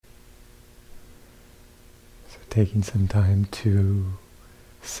Taking some time to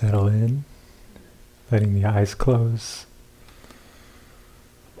settle in, letting the eyes close.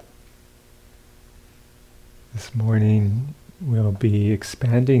 This morning we'll be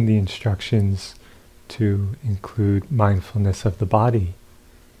expanding the instructions to include mindfulness of the body.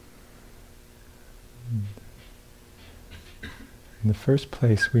 In the first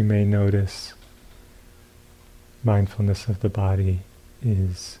place we may notice mindfulness of the body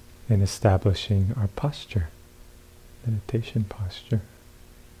is in establishing our posture, meditation posture.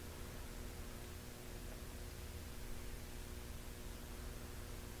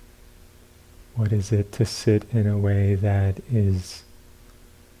 What is it to sit in a way that is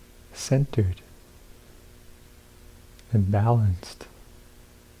centered and balanced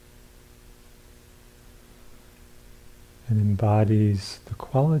and embodies the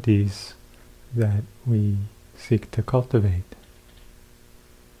qualities that we seek to cultivate?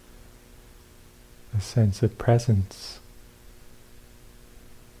 A sense of presence,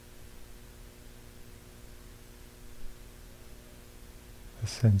 a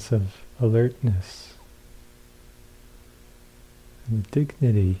sense of alertness, and the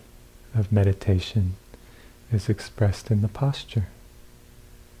dignity of meditation is expressed in the posture.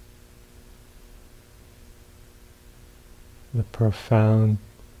 The profound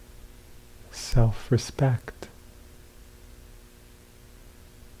self-respect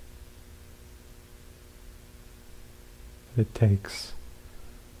that it takes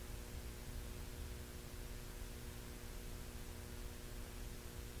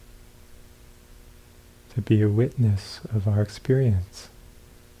to be a witness of our experience.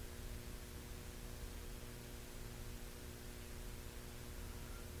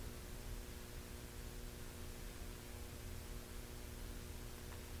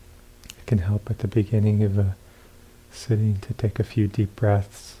 It can help at the beginning of a sitting to take a few deep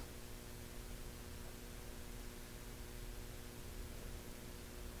breaths.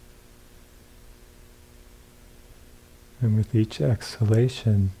 And with each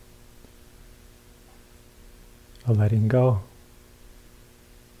exhalation, a letting go,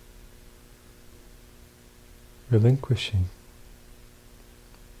 relinquishing,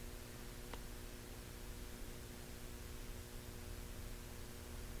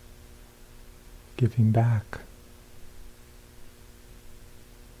 giving back.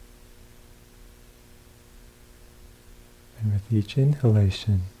 And with each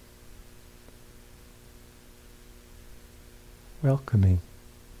inhalation, welcoming,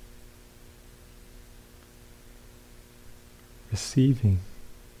 receiving,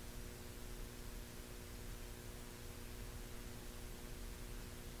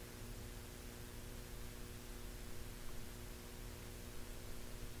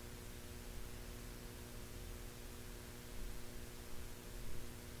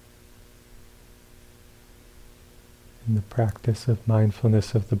 in the practice of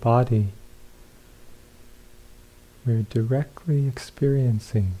mindfulness of the body, we're directly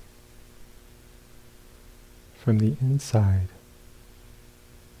experiencing from the inside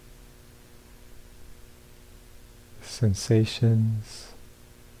the sensations,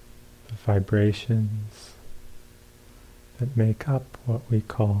 the vibrations that make up what we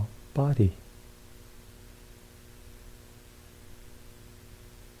call body.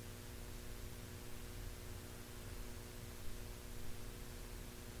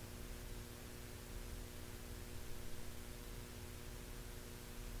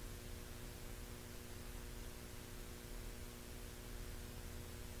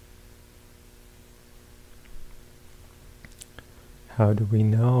 How do we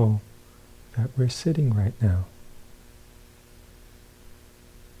know that we're sitting right now?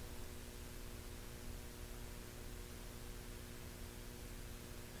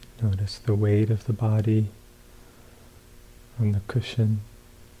 Notice the weight of the body on the cushion,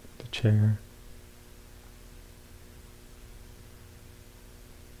 the chair.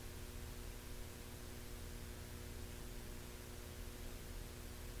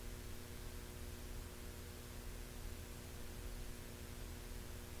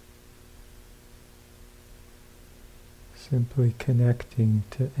 Simply connecting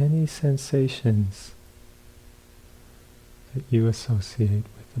to any sensations that you associate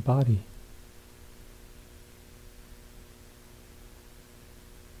with the body.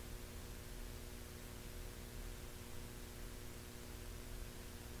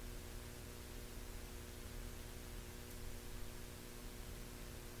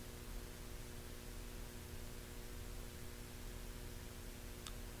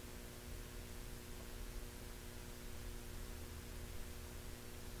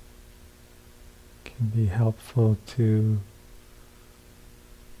 Can be helpful to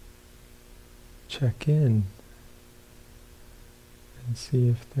check in And see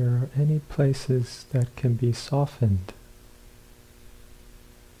if there are any places that can be softened.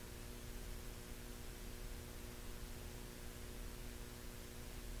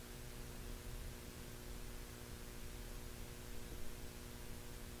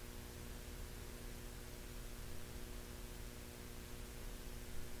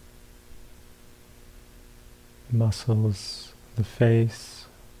 Muscles, the face,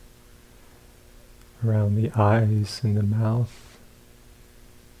 around the eyes and the mouth.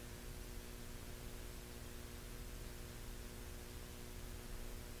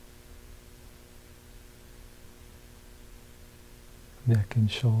 Neck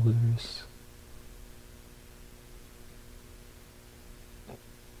and shoulders.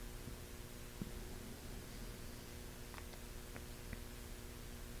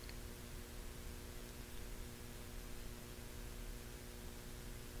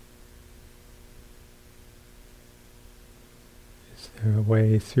 Is there a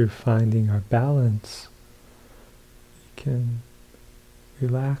way through finding our balance we can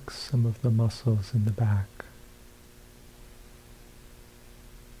relax some of the muscles in the back?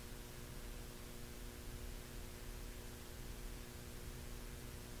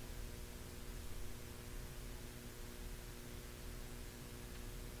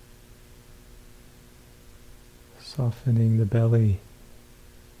 Softening the belly.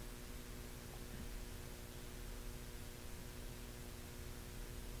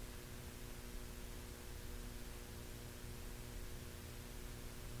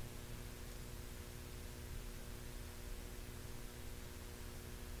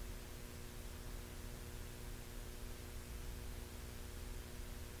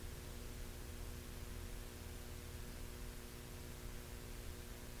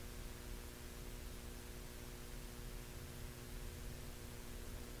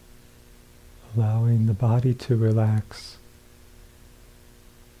 Allowing the body to relax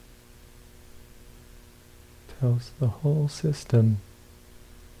tells the whole system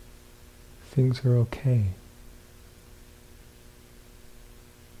things are okay.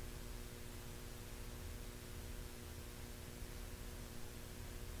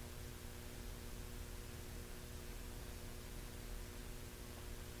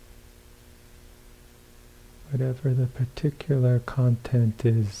 Whatever the particular content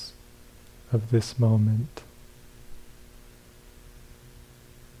is of this moment.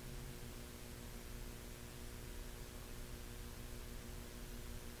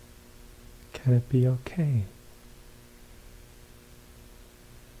 Can it be okay?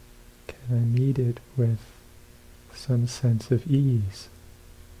 Can I meet it with some sense of ease?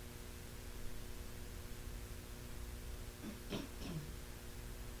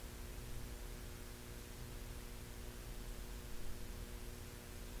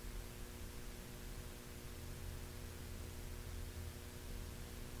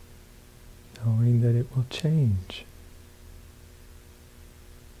 Knowing that it will change.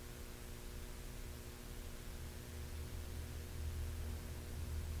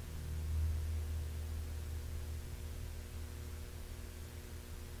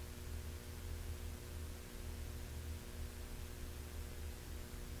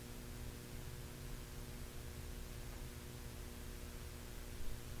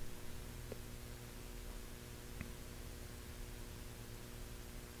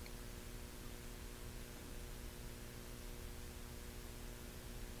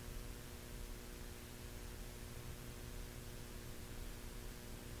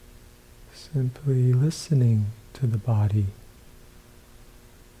 Simply listening to the body.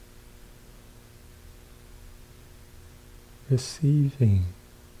 Receiving.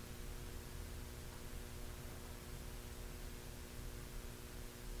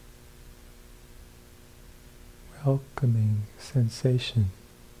 Welcoming sensation.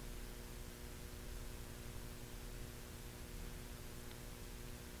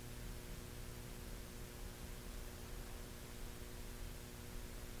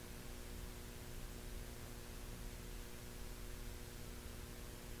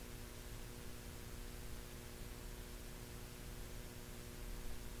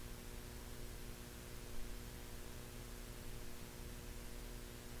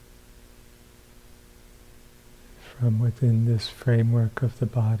 From within this framework of the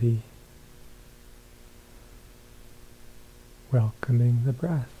body, welcoming the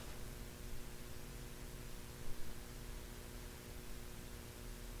breath.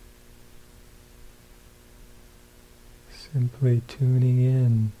 Simply tuning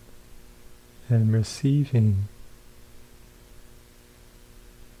in and receiving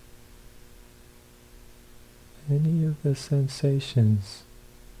any of the sensations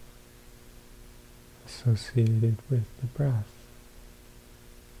associated with the breath.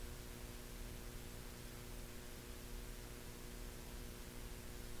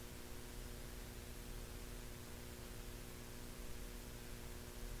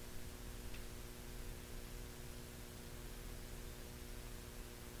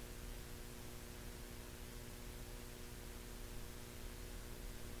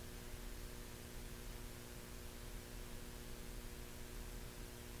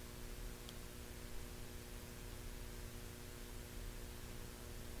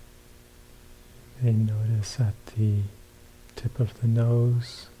 may notice at the tip of the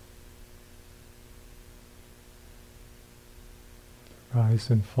nose, rise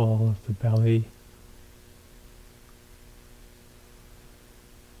and fall of the belly,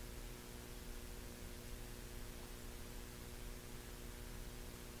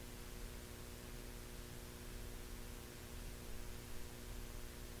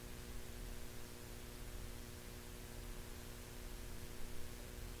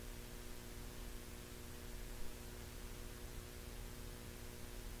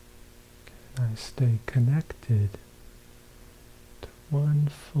 I stay connected to one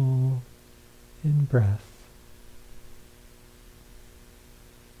full in-breath.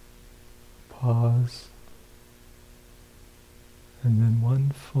 Pause, and then one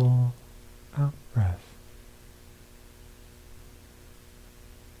full out-breath.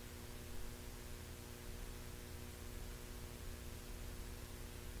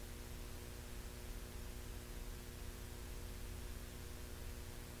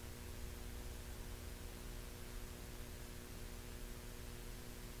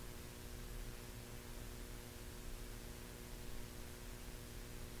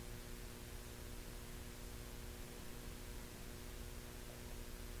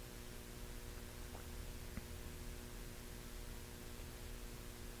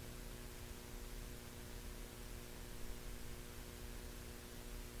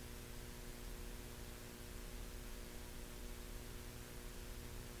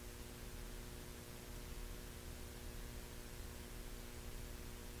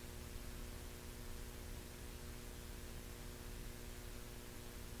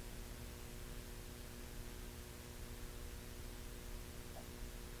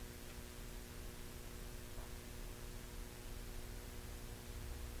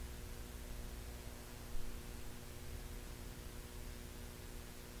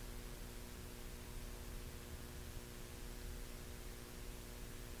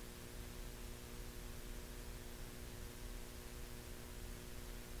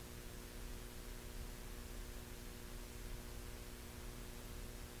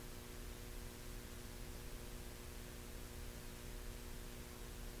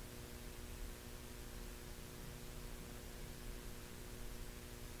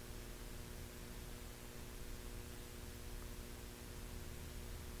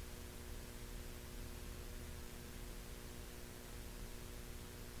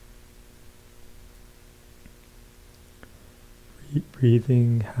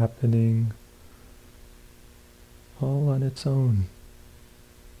 Breathing happening all on its own.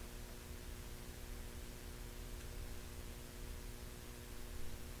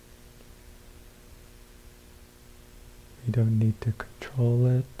 We don't need to control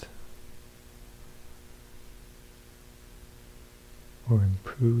it or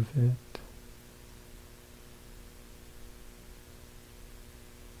improve it.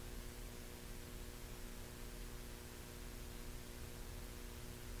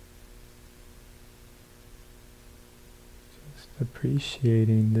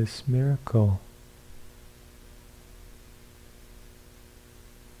 Appreciating this miracle.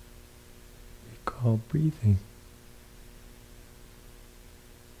 We call breathing.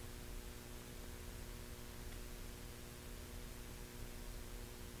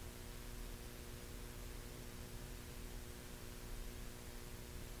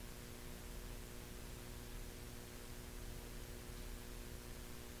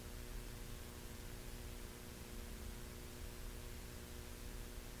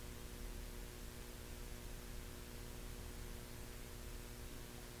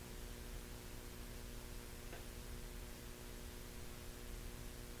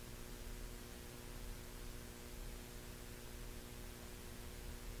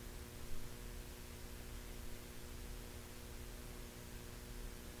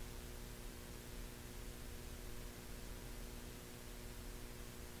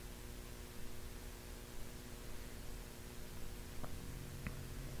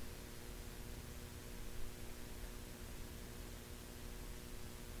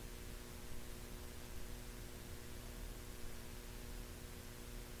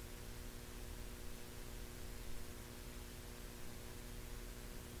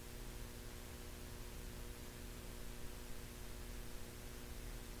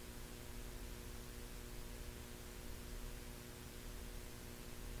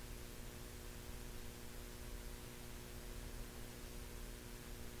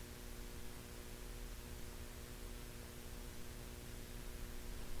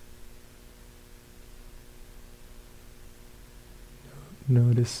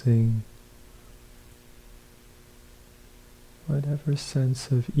 Noticing whatever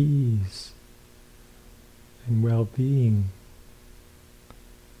sense of ease and well-being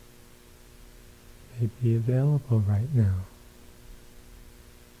may be available right now.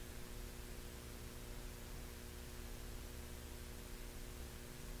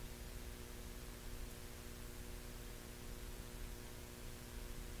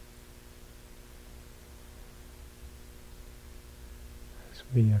 As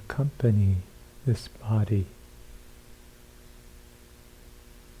we accompany this body,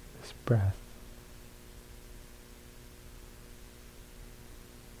 this breath,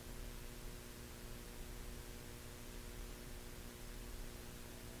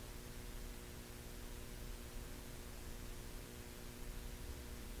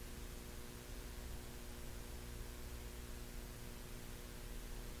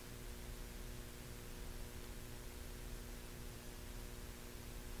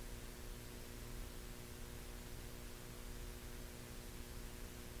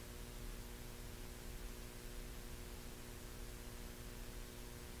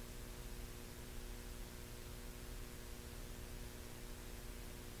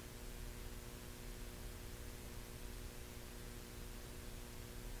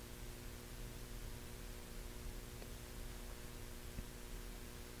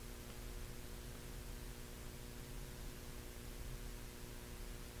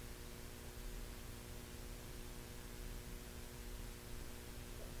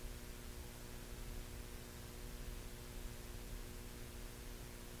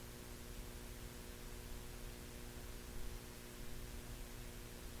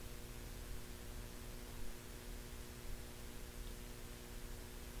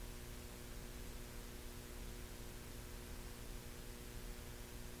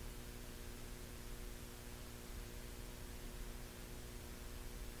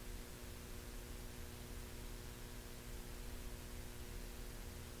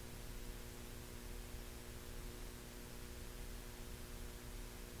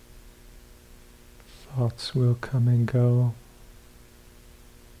 thoughts will come and go,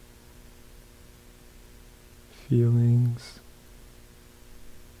 feelings,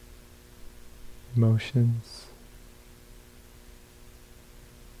 emotions.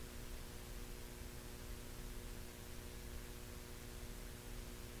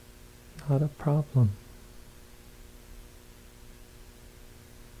 Not a problem.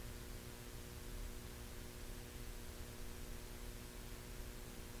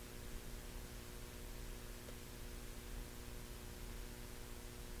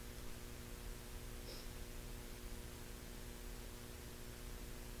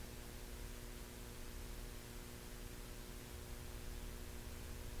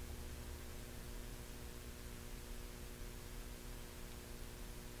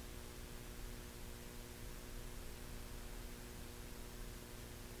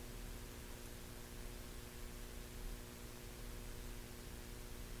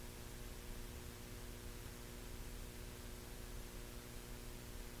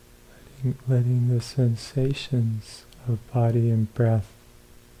 Letting the sensations of body and breath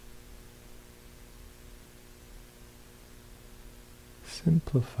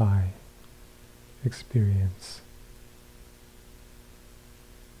simplify experience.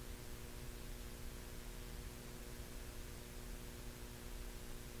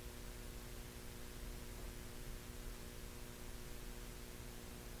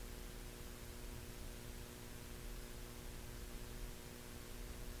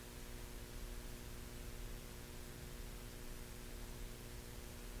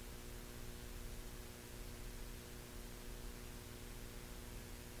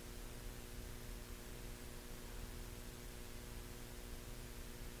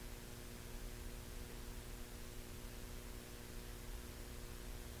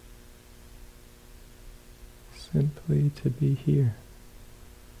 Simply to be here.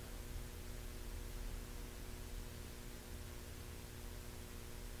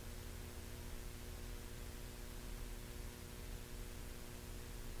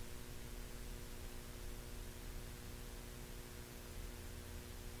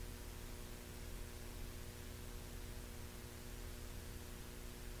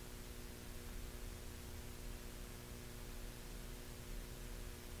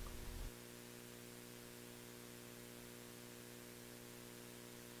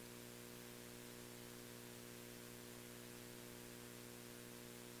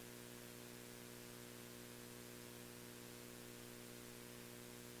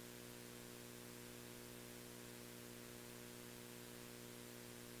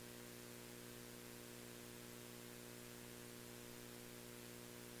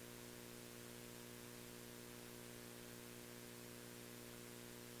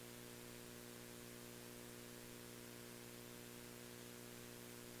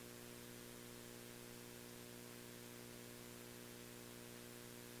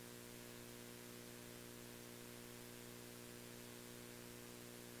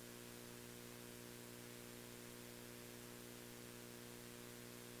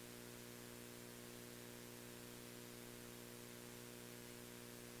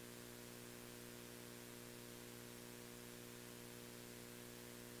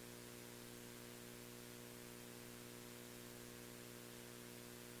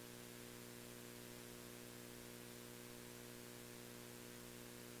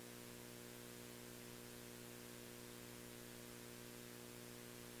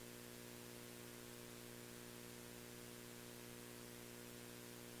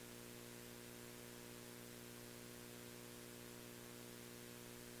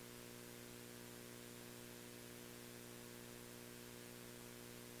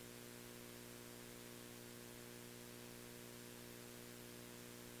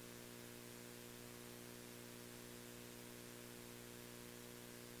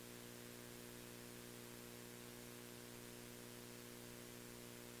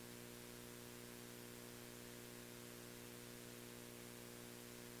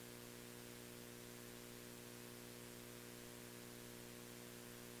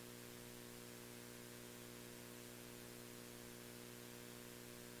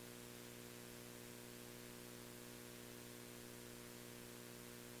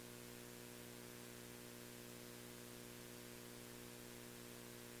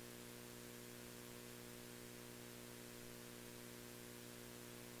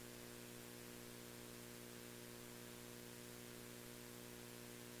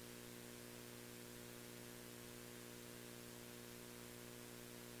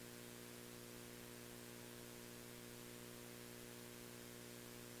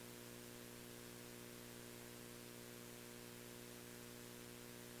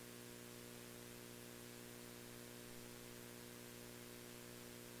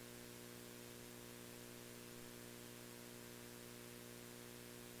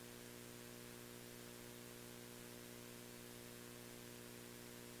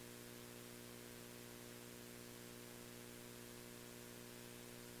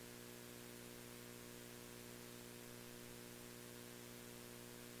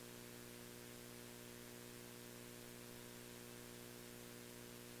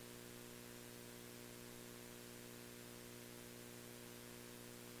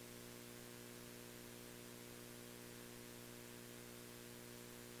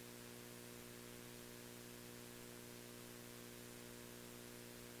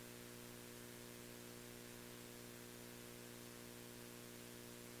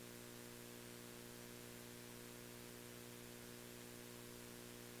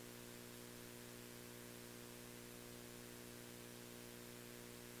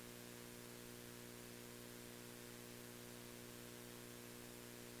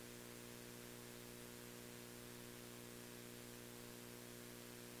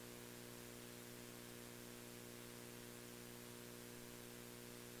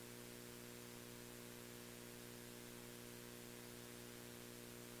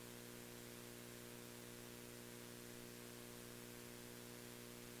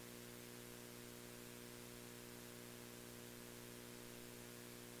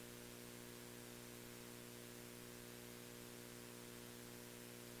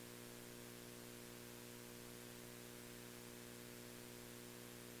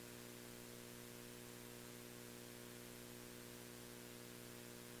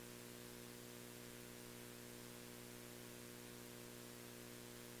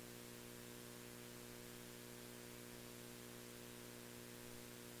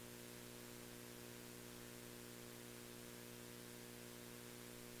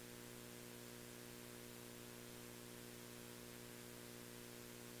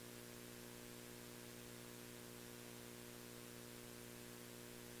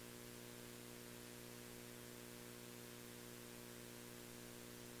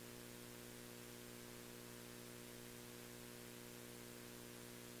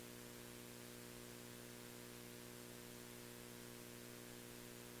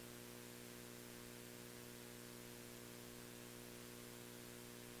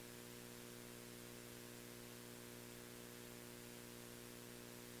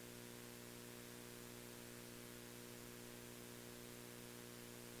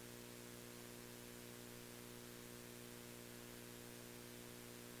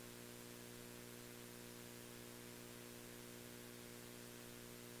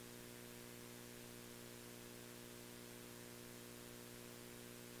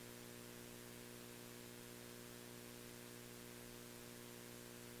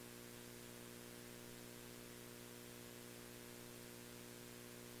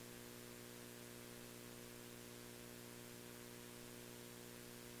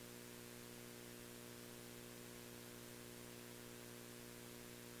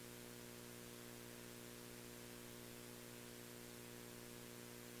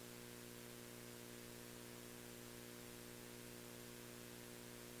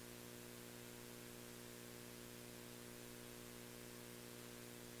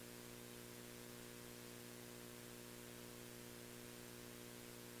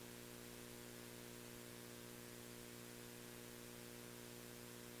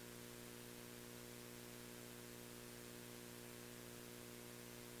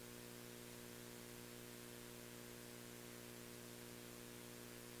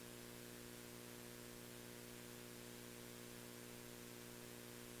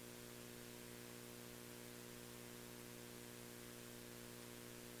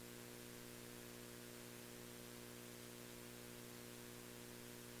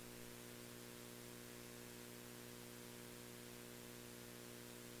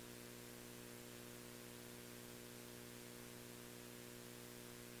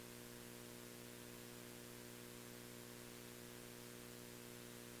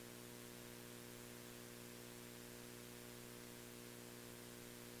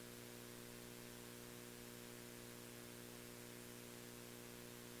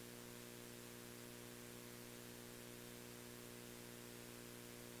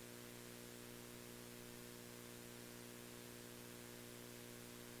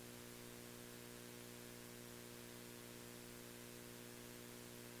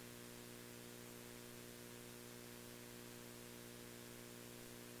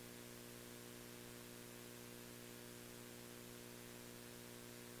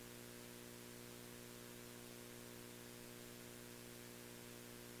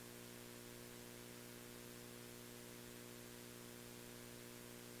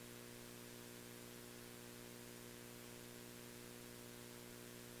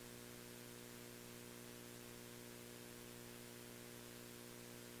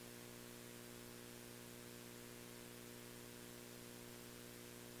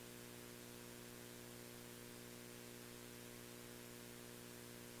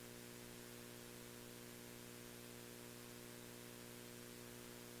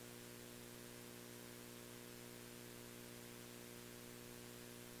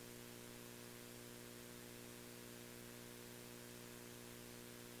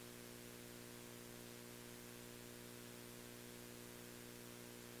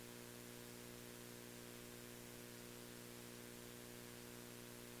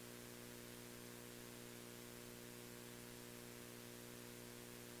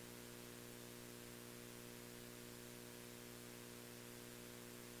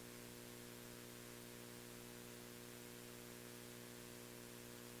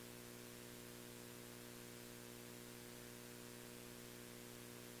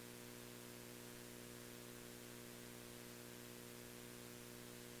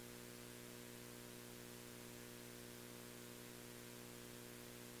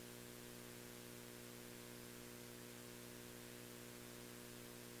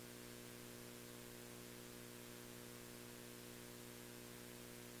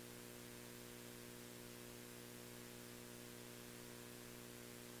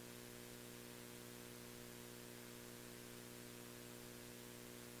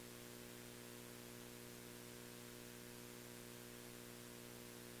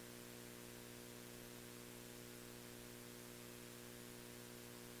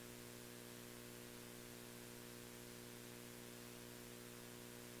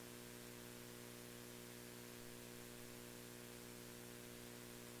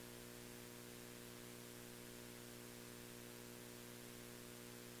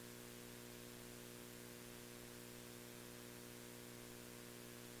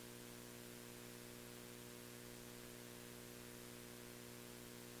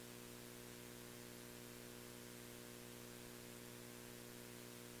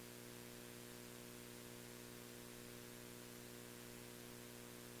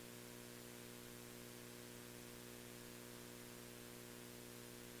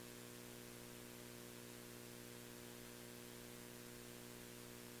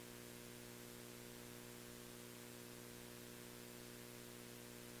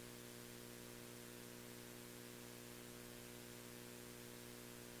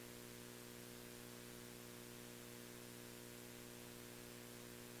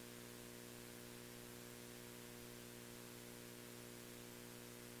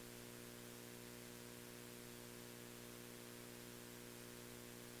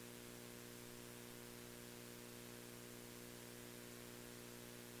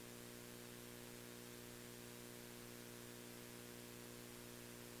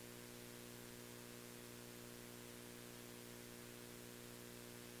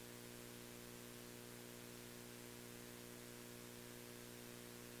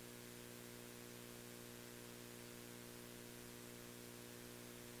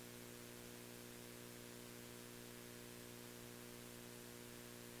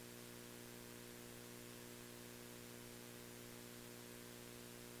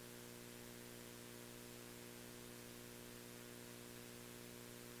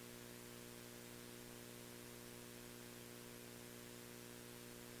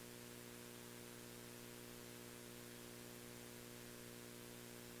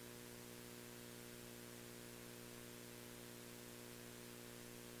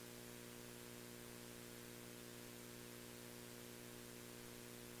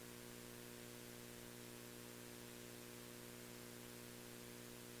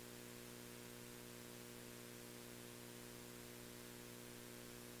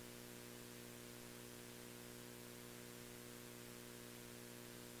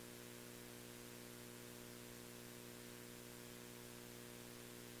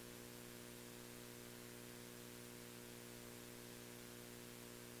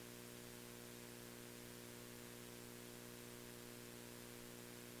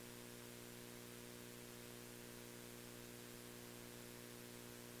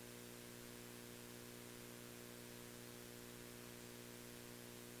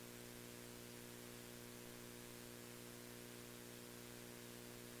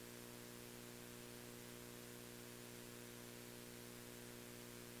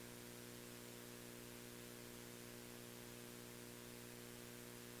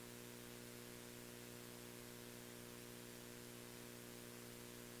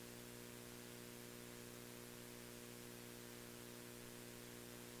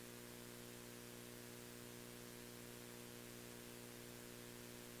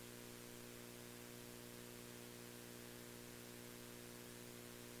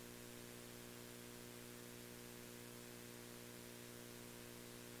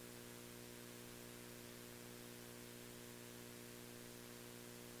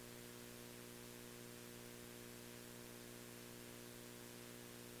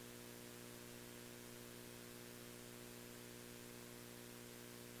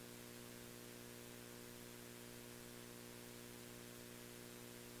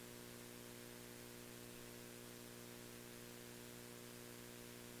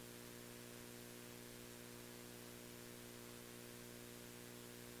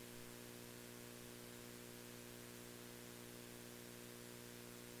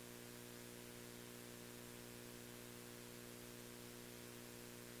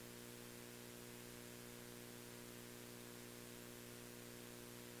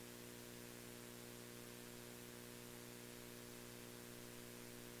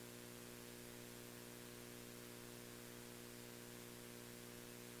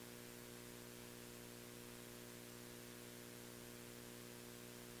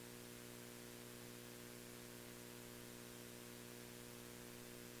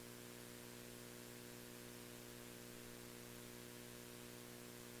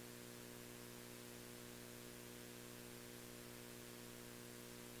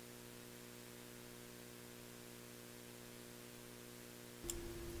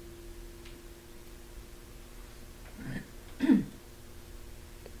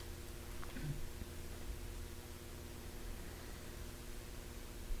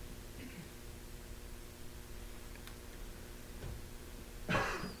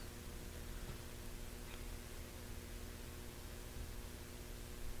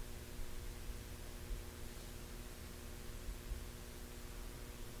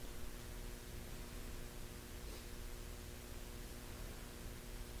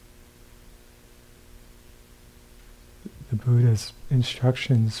 the Buddha's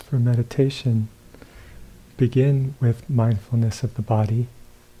instructions for meditation begin with mindfulness of the body.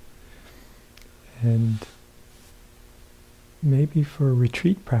 And maybe for a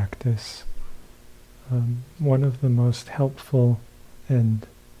retreat practice, one of the most helpful and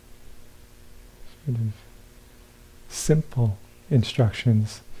sort of simple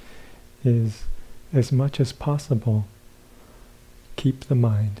instructions is, as much as possible, keep the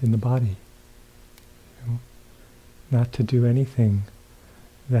mind in the body. Not to do anything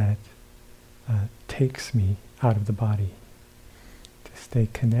that takes me out of the body. To stay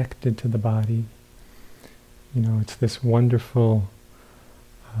connected to the body. It's this wonderful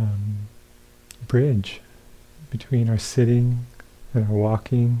bridge between our sitting and our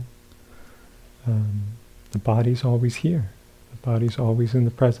walking. The body's always here. The body's always in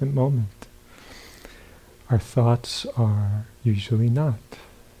the present moment. Our thoughts are usually not,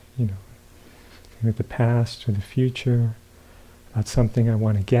 with the past or the future, about something I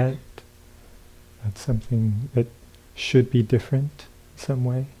want to get, about something that should be different in some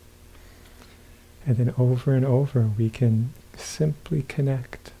way. And then over and over we can simply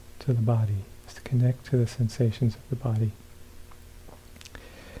connect to the body, just connect to the sensations of the body.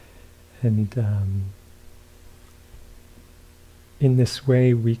 And in this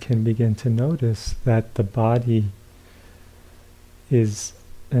way we can begin to notice that the body is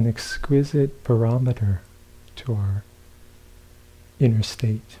an exquisite barometer to our inner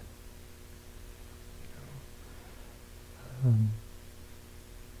state.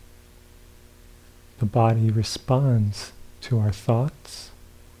 The body responds to our thoughts,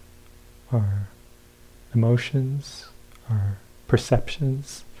 our emotions, our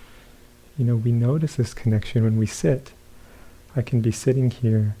perceptions. We notice this connection when we sit. I can be sitting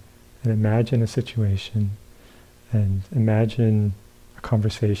here and imagine a situation and imagine a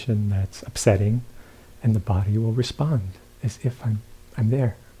conversation that's upsetting, and the body will respond as if I'm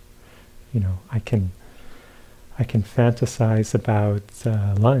there. I can fantasize about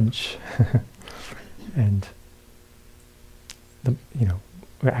lunch and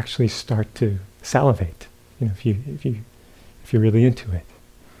we actually start to salivate. If you're really into it.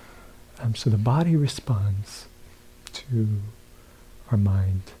 So the body responds to our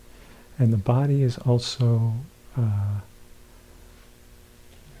mind, and the body is also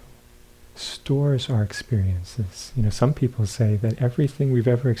stores our experiences. Some people say that everything we've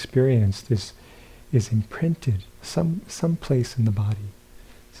ever experienced is imprinted some place in the body.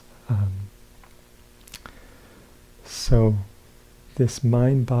 So this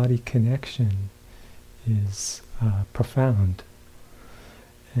mind-body connection is profound,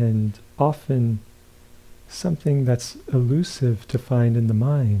 and often something that's elusive to find in the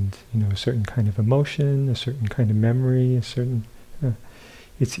mind. A certain kind of emotion, a certain kind of memory,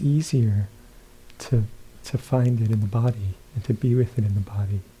 it's easier to find it in the body and to be with it in the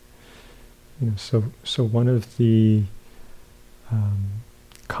body. So one of the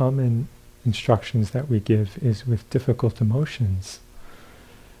common instructions that we give is with difficult emotions,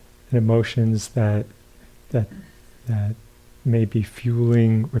 and emotions that may be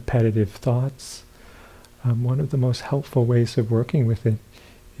fueling repetitive thoughts. One of the most helpful ways of working with it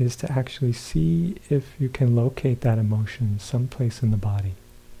is to actually see if you can locate that emotion someplace in the body.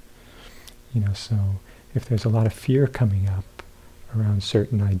 So if there's a lot of fear coming up around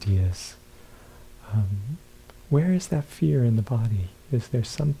certain ideas, where is that fear in the body? Is there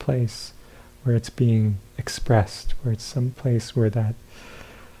some place where it's being expressed, where it's some place where that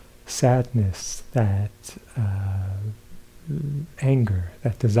sadness, that anger,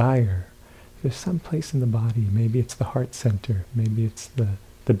 that desire, there's some place in the body. Maybe it's the heart center, maybe it's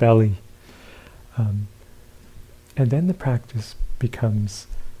the belly. And then the practice becomes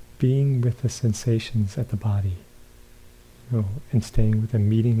being with the sensations at the body, and staying with them,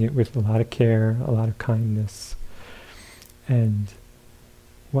 meeting it with a lot of care, a lot of kindness. And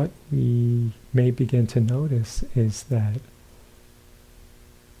what we may begin to notice is that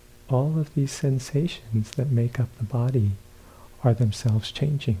all of these sensations that make up the body are themselves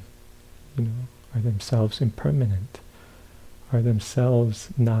changing, are themselves impermanent, are themselves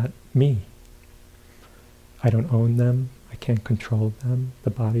not me. I don't own them, I can't control them. The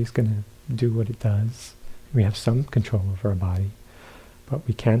body's going to do what it does. We have some control over our body, but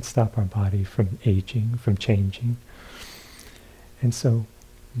we can't stop our body from aging, from changing. And so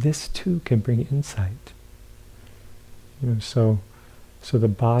this too can bring insight. So the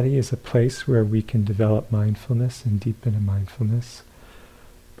body is a place where we can develop mindfulness and deepen in mindfulness,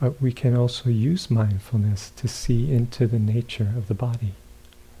 but we can also use mindfulness to see into the nature of the body.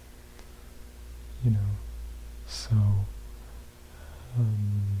 So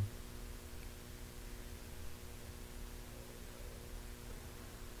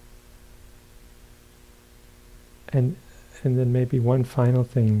and then maybe one final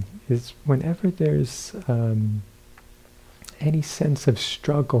thing is whenever there's any sense of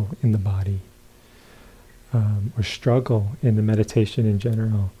struggle in the body, or struggle in the meditation in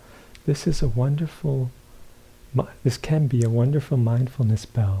general, this can be a wonderful mindfulness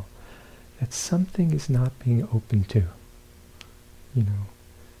bell that something is not being open to.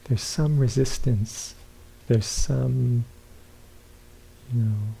 There's some resistance, there's some,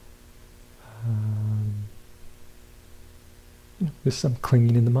 there's some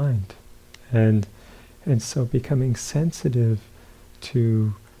clinging in the mind. And so becoming sensitive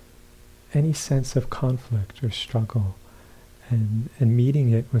to any sense of conflict or struggle, and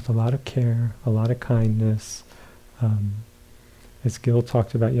meeting it with a lot of care, a lot of kindness, as Gil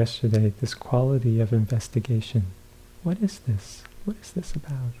talked about yesterday, this quality of investigation. What is this? What is this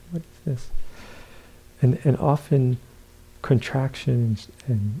about? What is this? And often contractions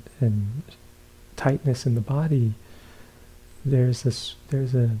and tightness in the body, there's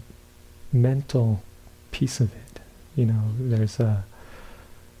a mental piece of it.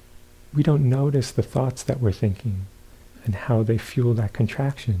 We don't notice the thoughts that we're thinking and how they fuel that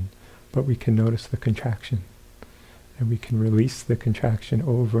contraction, but we can notice the contraction. And we can release the contraction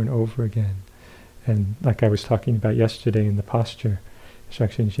over and over again. And like I was talking about yesterday in the posture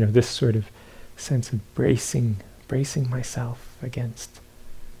instructions, this sort of sense of bracing myself against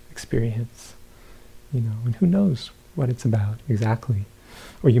experience, and who knows what it's about exactly,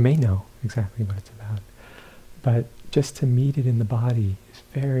 or you may know exactly what it's about, but just to meet it in the body is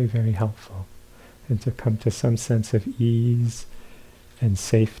very, very helpful, and to come to some sense of ease and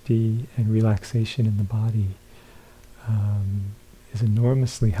safety and relaxation in the body is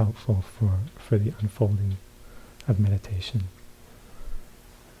enormously helpful for the unfolding of meditation.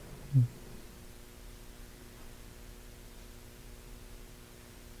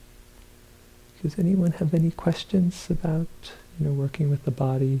 Does anyone have any questions about working with the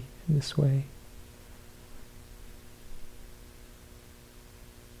body in this way?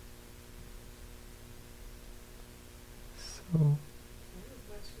 So,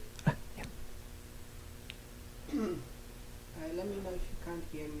 yeah. Let me know if you can't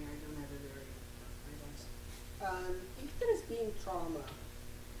hear me. I don't have a very high voice. If there has been trauma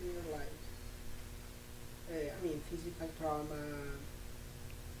in your life, physical trauma,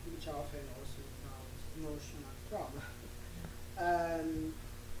 which often also involves emotional trauma,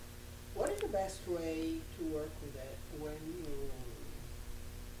 what is the best way to work with it when you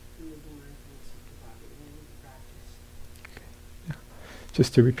do mindfulness of the body, when you practice?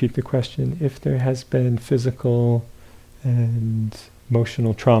 Just to repeat the question, if there has been physical and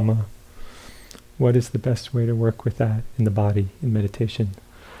emotional trauma, what is the best way to work with that in the body, in meditation?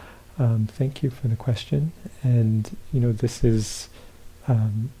 Thank you for the question. And, this is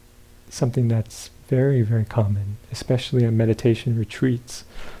something that's very, very common, especially on meditation retreats,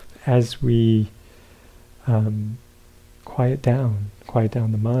 as we quiet down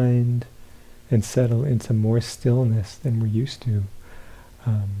the mind and settle into more stillness than we're used to.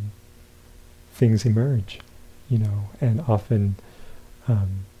 Things emerge, and often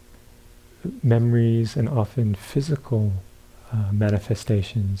memories and often physical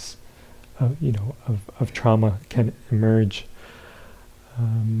manifestations of trauma can emerge.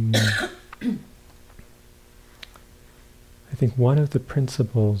 I think one of the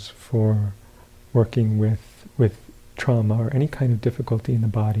principles for working with trauma or any kind of difficulty in the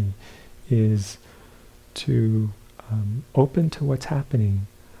body is to open to what's happening,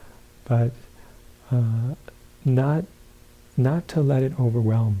 but not to let it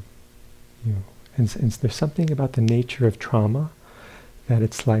overwhelm you. And there's something about the nature of trauma that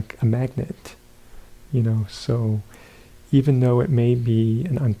it's like a magnet, so even though it may be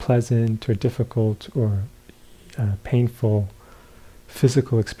an unpleasant or difficult or painful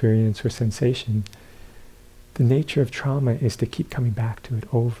physical experience or sensation, the nature of trauma is to keep coming back to it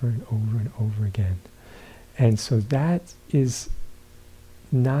over and over and over again. And so that is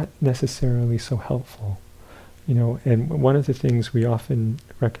not necessarily so helpful, and one of the things we often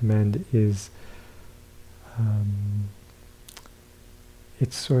recommend is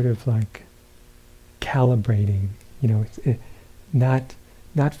it's sort of like calibrating,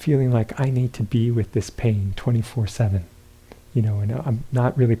 not feeling like I need to be with this pain 24/7, and I'm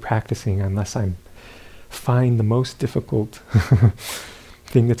not really practicing unless I'm find the most difficult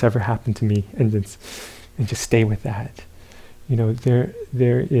thing that's ever happened to me and just stay with that. There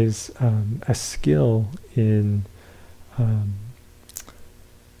is a skill in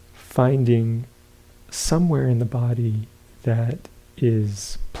finding somewhere in the body that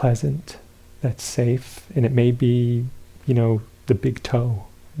is pleasant, that's safe, and it may be, the big toe,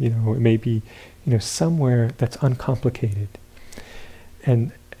 It may be, somewhere that's uncomplicated.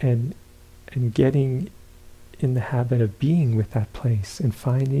 And getting in the habit of being with that place and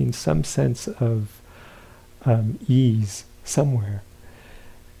finding some sense of ease somewhere.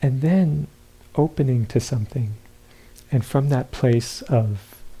 And then opening to something. And from that place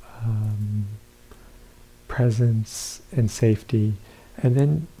of presence and safety, and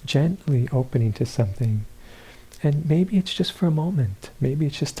then gently opening to something. And maybe it's just for a moment. Maybe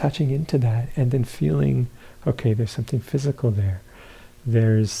it's just touching into that and then feeling, okay, there's something physical there.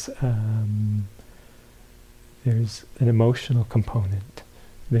 There's an emotional component.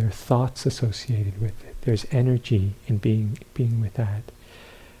 There are thoughts associated with it. There's energy in being with that.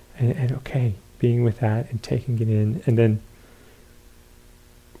 And okay, being with that and taking it in. And then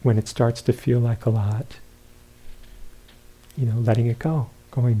when it starts to feel like a lot, letting it go.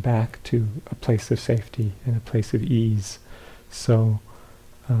 Going back to a place of safety and a place of ease. So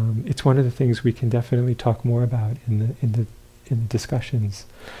it's one of the things we can definitely talk more about in the discussions.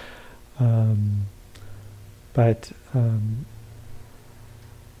 But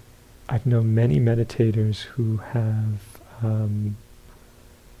I've known many meditators who have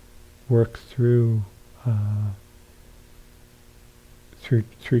worked through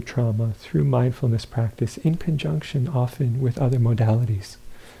trauma, through mindfulness practice, in conjunction often with other modalities.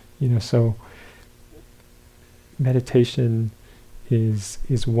 So meditation is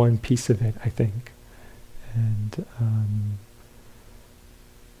one piece of it, I think. And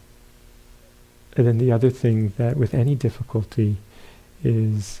then the other thing that with any difficulty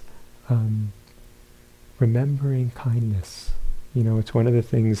is remembering kindness. It's one of the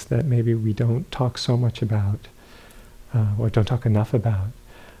things that maybe we don't talk so much about, or don't talk enough about,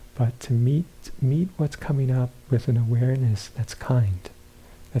 but to meet what's coming up with an awareness that's kind,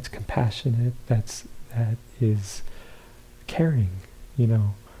 that's compassionate, that is caring.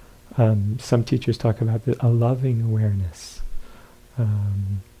 Some teachers talk about a loving awareness.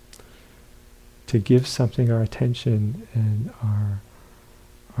 To give something our attention and our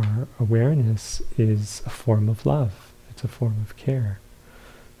awareness is a form of love. It's a form of care.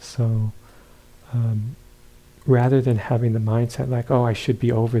 So rather than having the mindset like, oh, I should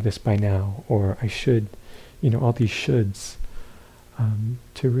be over this by now, or I should, all these shoulds,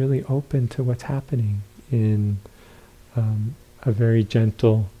 to really open to what's happening in a very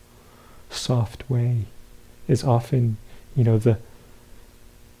gentle, soft way is often,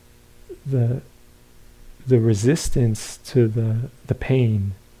 the resistance to the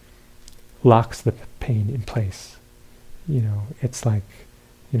pain locks the pain in place. It's like,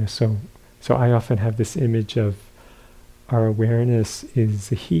 so I often have this image of our awareness is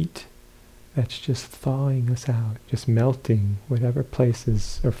the heat that's just thawing us out, just melting whatever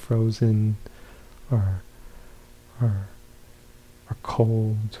places are frozen or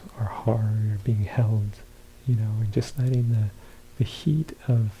cold or hard or being held, and just letting the heat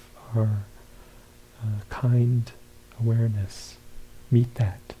of our kind awareness meet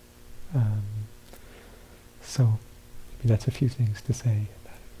that. So maybe that's a few things to say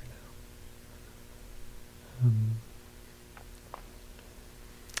about it right now.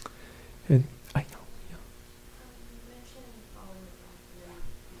 And I know, yeah. You mentioned following the breath, and then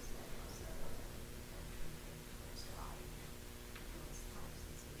you said also towards the body, those five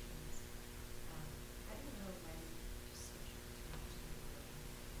sensations. How do you know when to switch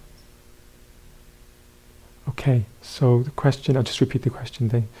between? Okay, so the question, I'll just repeat the question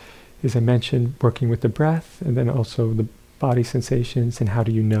then, is I mentioned working with the breath and then also the body sensations, and how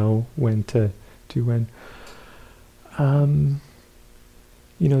do you know when to do when?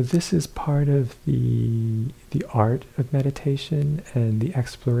 This is part of the art of meditation and the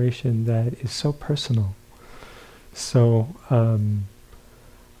exploration that is so personal. So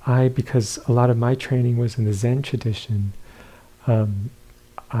because a lot of my training was in the Zen tradition,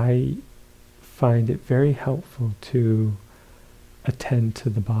 I find it very helpful to attend to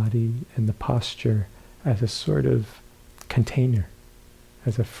the body and the posture as a sort of container,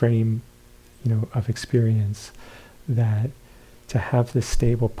 as a frame, of experience, that to have this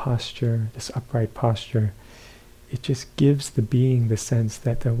stable posture, this upright posture, it just gives the being the sense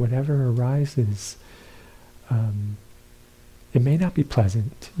that whatever arises, it may not be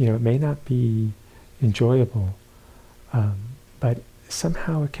pleasant, it may not be enjoyable, but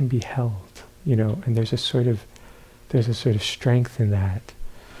somehow it can be held, and there's a sort of strength in that.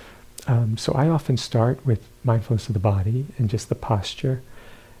 So I often start with mindfulness of the body and just the posture,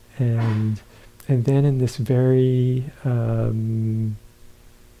 and then in this very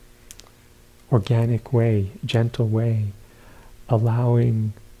organic way, gentle way,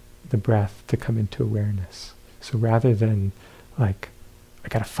 allowing the breath to come into awareness. So rather than like, I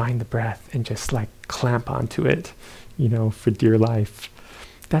gotta find the breath and just like clamp onto it, for dear life.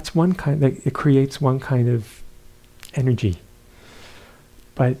 That's one kind, it creates one kind of energy.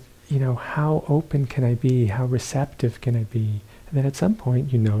 But, how open can I be? How receptive can I be? And then at some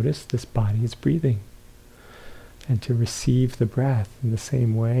point you notice this body is breathing. And to receive the breath in the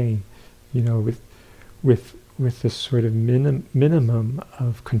same way, with this sort of minimum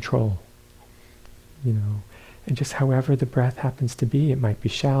of control, and just however the breath happens to be. It might be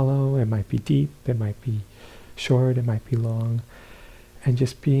shallow, it might be deep, it might be short, it might be long. And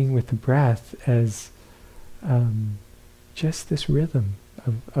just being with the breath as just this rhythm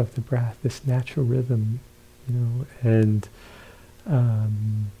of the breath, this natural rhythm, and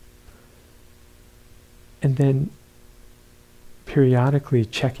then periodically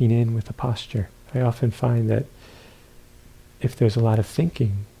checking in with the posture. I often find that if there's a lot of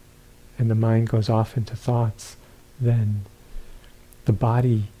thinking and the mind goes off into thoughts, then the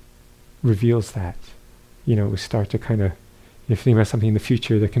body reveals that. We start to kind of, if you think about something in the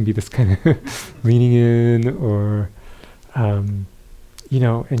future, there can be this kind of leaning in or, and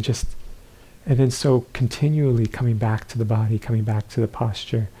then so continually coming back to the body, coming back to the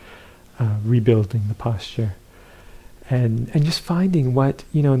posture, rebuilding the posture. And just finding what,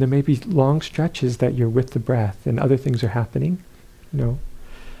 there may be long stretches that you're with the breath and other things are happening,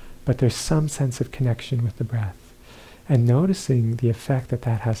 but there's some sense of connection with the breath. And noticing the effect that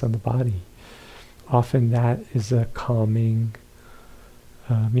has on the body. Often that is a calming,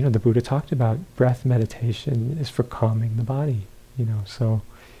 the Buddha talked about breath meditation is for calming the body, so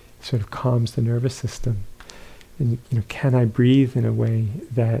it sort of calms the nervous system. And, can I breathe in a way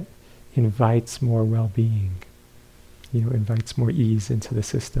that invites more well-being? Invites more ease into the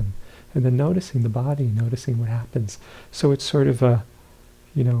system. And then noticing the body, noticing what happens. So it's sort of a,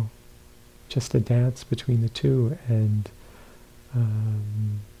 just a dance between the two. And,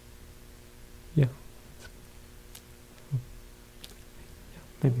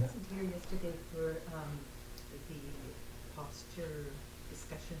 maybe. I wasn't here yesterday for the posture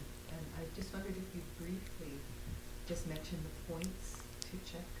discussion, and I just wondered if you briefly just mentioned the points to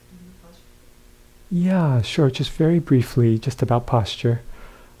check in the posture. Yeah, sure. Just very briefly, just about posture.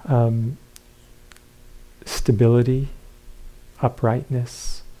 Stability,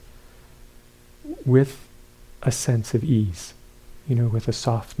 uprightness, with a sense of ease, with a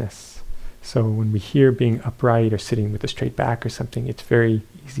softness. So when we hear being upright or sitting with a straight back or something, it's very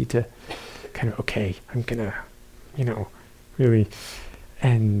easy to kind of, okay, I'm gonna, really,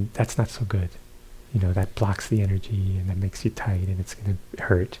 and that's not so good. That blocks the energy and that makes you tight and it's gonna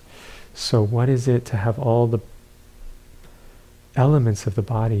hurt. So what is it to have all the elements of the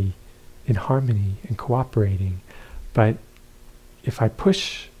body in harmony and cooperating? But if I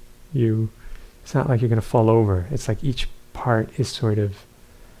push you, it's not like you're going to fall over. It's like each part is sort of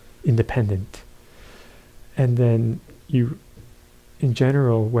independent. And then you, in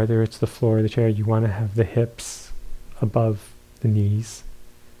general, whether it's the floor or the chair, you want to have the hips above the knees,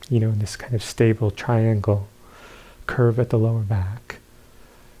 in this kind of stable triangle, curve at the lower back.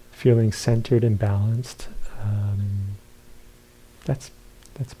 Feeling centered and balanced. That's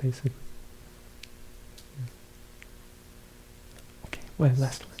basically. Okay, well,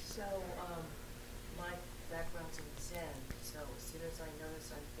 last one. So, my background's in Zen, so as soon as I notice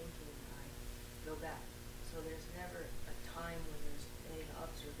I'm thinking, I go back. So there's never a time when there's any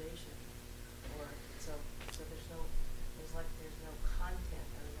observation, or so there's no content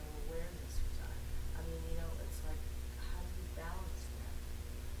or no awareness for time. I mean, it's like, how do you balance that?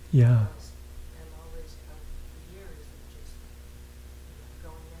 Yeah. And always years of just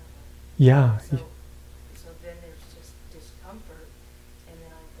going that way. Yeah. So then there's just discomfort, and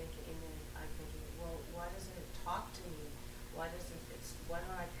then I'm thinking, well, why doesn't it talk to me? Why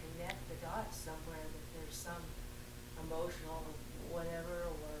don't I connect the dots somewhere that there's some emotional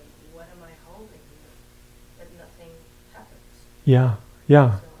whatever, or what am I holding here? But nothing happens. Yeah.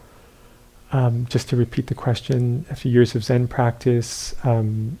 Yeah. So, Just to repeat the question, after years of Zen practice,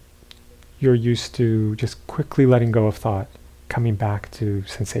 you're used to just quickly letting go of thought, coming back to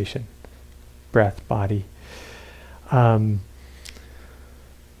sensation, breath, body.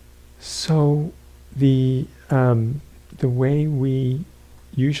 So the way we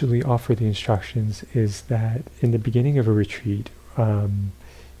usually offer the instructions is that in the beginning of a retreat,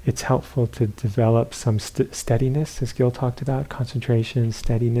 it's helpful to develop some steadiness, as Gil talked about, concentration,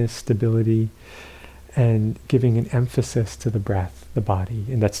 steadiness, stability, and giving an emphasis to the breath, the body.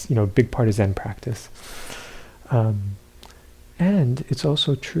 And that's, a big part of Zen practice. And it's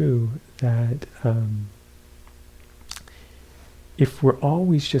also true that if we're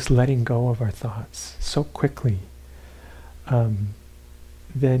always just letting go of our thoughts so quickly,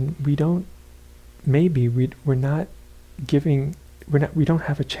 then we don't, maybe we're not giving, we don't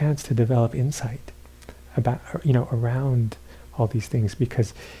have a chance to develop insight about, around all these things,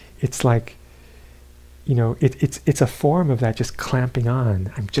 because it's like, it's a form of that, just clamping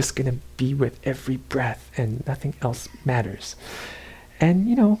on. I'm just going to be with every breath and nothing else matters.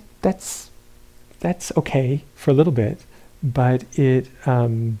 And, that's okay for a little bit, but it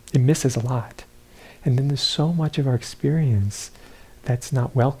misses a lot. And then there's so much of our experience that's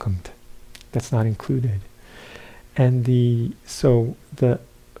not welcomed, that's not included. And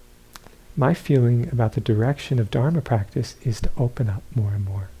my feeling about the direction of Dharma practice is to open up more and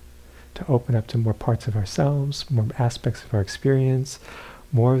more, to open up to more parts of ourselves, more aspects of our experience,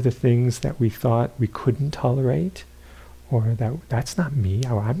 more of the things that we thought we couldn't tolerate, or that's not me,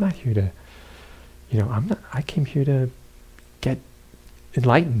 or I'm not here to, I came here to get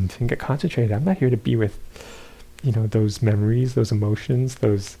enlightened and get concentrated. I'm not here to be with, those memories, those emotions,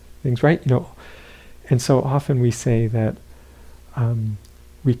 those things, right? And so often we say that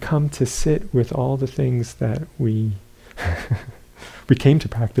we come to sit with all the things that we we came to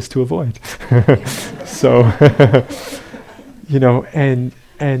practice to avoid. So, and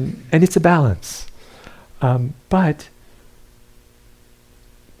it's a balance. But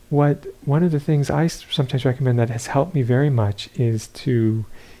one of the things I sometimes recommend that has helped me very much is to,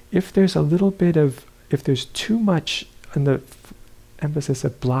 if there's too much on the emphasis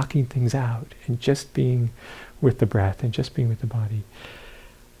of blocking things out and just being with the breath and just being with the body,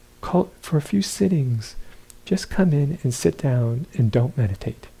 for a few sittings, just come in and sit down and don't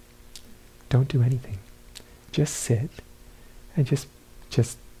meditate. Don't do anything. Just sit and just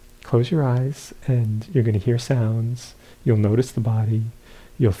close your eyes, and you're going to hear sounds. You'll notice the body.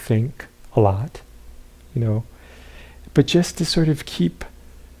 You'll think a lot, but just to sort of keep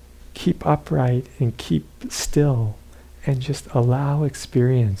upright and keep still and just allow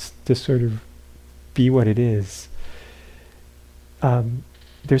experience to sort of be what it is.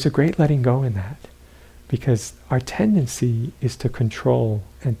 There's a great letting go in that, because our tendency is to control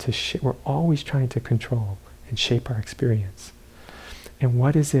and we're always trying to control and shape our experience. And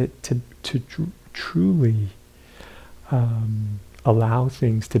what is it to truly allow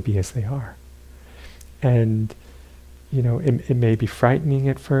things to be as they are? And it may be frightening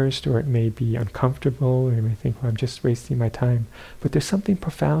at first, or it may be uncomfortable, or you may think, well, I'm just wasting my time. But there's something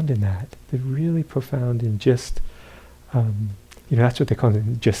profound in that. There's really profound in just, that's what they call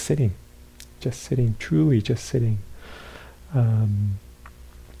it, just sitting, truly just sitting.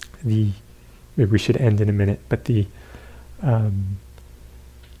 Maybe we should end in a minute, but the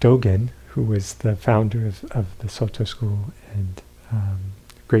Dogen, who was the founder of the Soto school and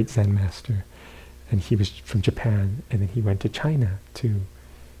great Zen master, and he was from Japan, and then he went to China to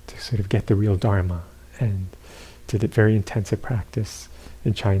sort of get the real Dharma, and did a very intensive practice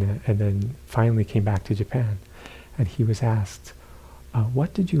in China, and then finally came back to Japan. And he was asked,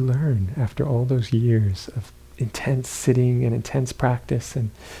 what did you learn after all those years of intense sitting and intense practice?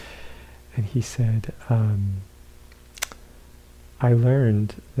 And he said, I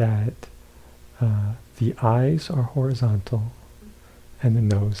learned that the eyes are horizontal and the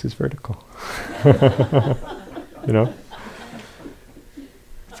nose is vertical.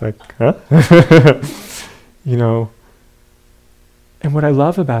 It's like, huh? And what I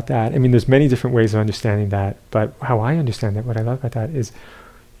love about that, there's many different ways of understanding that, but how I understand that, what I love about that is,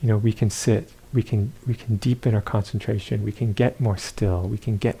 we can sit, we can deepen our concentration, we can get more still, we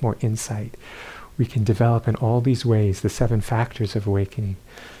can get more insight, we can develop in all these ways the 7 factors of awakening.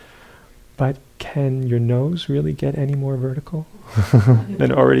 But can your nose really get any more vertical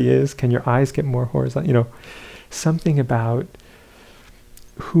than it already is? Can your eyes get more horizontal? Something about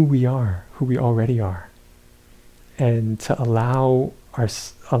who we are, who we already are, and to allow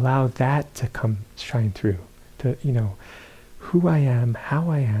that to come shine through. To who I am, how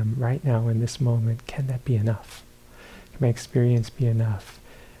I am right now in this moment. Can that be enough? Can my experience be enough?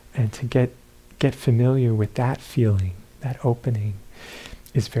 And to get familiar with that feeling, that opening,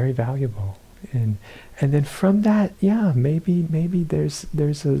 is very valuable. And then from that, maybe there's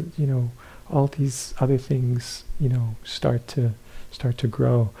a all these other things start to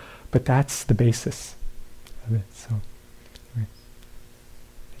grow, but that's the basis of it. So, right.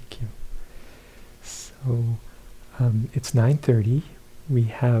 Thank you. So it's 9:30. We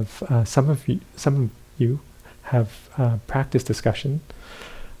have some of you have practice discussion.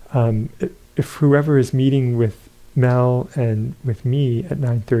 If whoever is meeting with Mel and with me at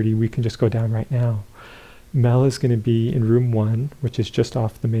 9:30, we can just go down right now. Mel is going to be in room 1, which is just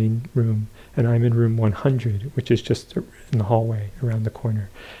off the main room, and I'm in room 100, which is just in the hallway around the corner.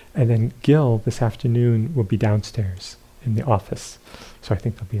 And then Gil this afternoon will be downstairs in the office. So I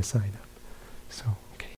think there'll be a sign up. So